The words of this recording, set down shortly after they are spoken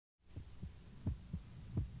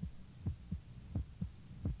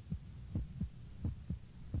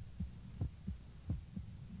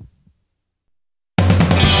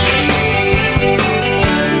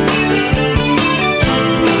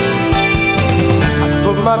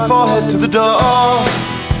my forehead to the door.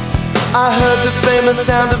 I heard the famous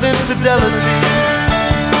sound of infidelity.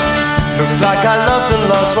 Looks like I loved and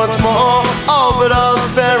lost once more. Oh, but all's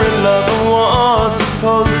fair in love and war,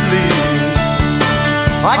 supposedly.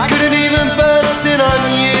 I couldn't even burst in on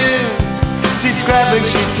you. See scrabbling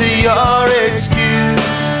sheets to your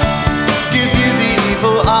excuse. Give you the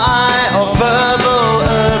evil eye of verbal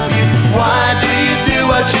abuse. Why do you do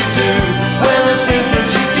what you do when the things that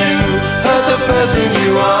you do hurt the person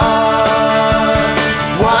you are?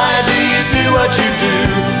 Why do you do what you do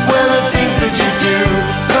when the things that you do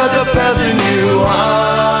hurt the person you are?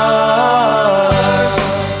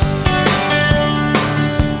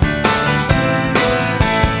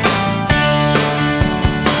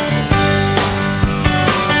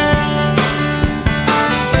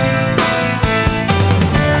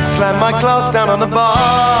 Slam my glass down on the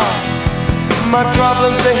bar. My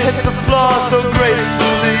problems, they hit the floor so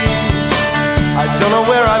gracefully. I don't know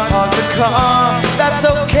where I parked the car. That's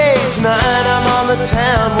okay, tonight I'm on the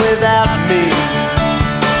town without me.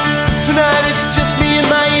 Tonight it's just me and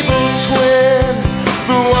my evil twin,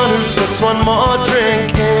 the one who slips one more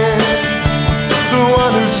drink in, the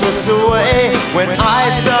one who slips away when I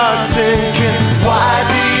start sinking. Why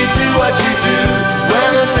do you do what you do when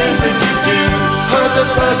the things that you do hurt the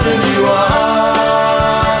person you are?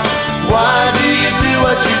 Why do you do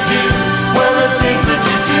what you do when the things that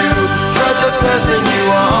you do hurt the person you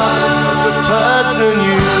are? The person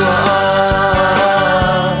you are.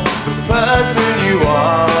 The person you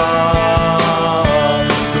are.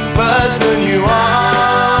 The person you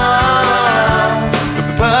are. The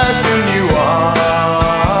person you are.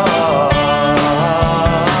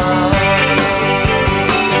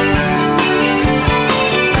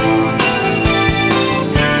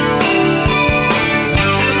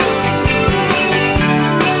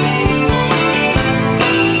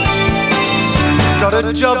 Got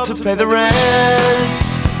a job to pay the rent,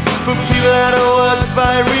 put people out of work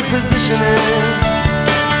by repositioning.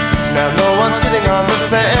 Now no one's sitting on the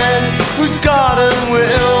fence. Whose garden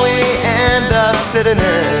will we end up sitting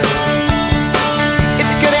in?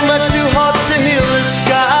 It's getting much too hot to heal the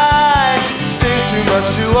sky. It stings too much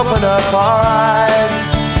to open up our eyes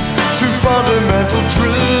to fundamental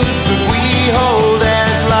truths that we hold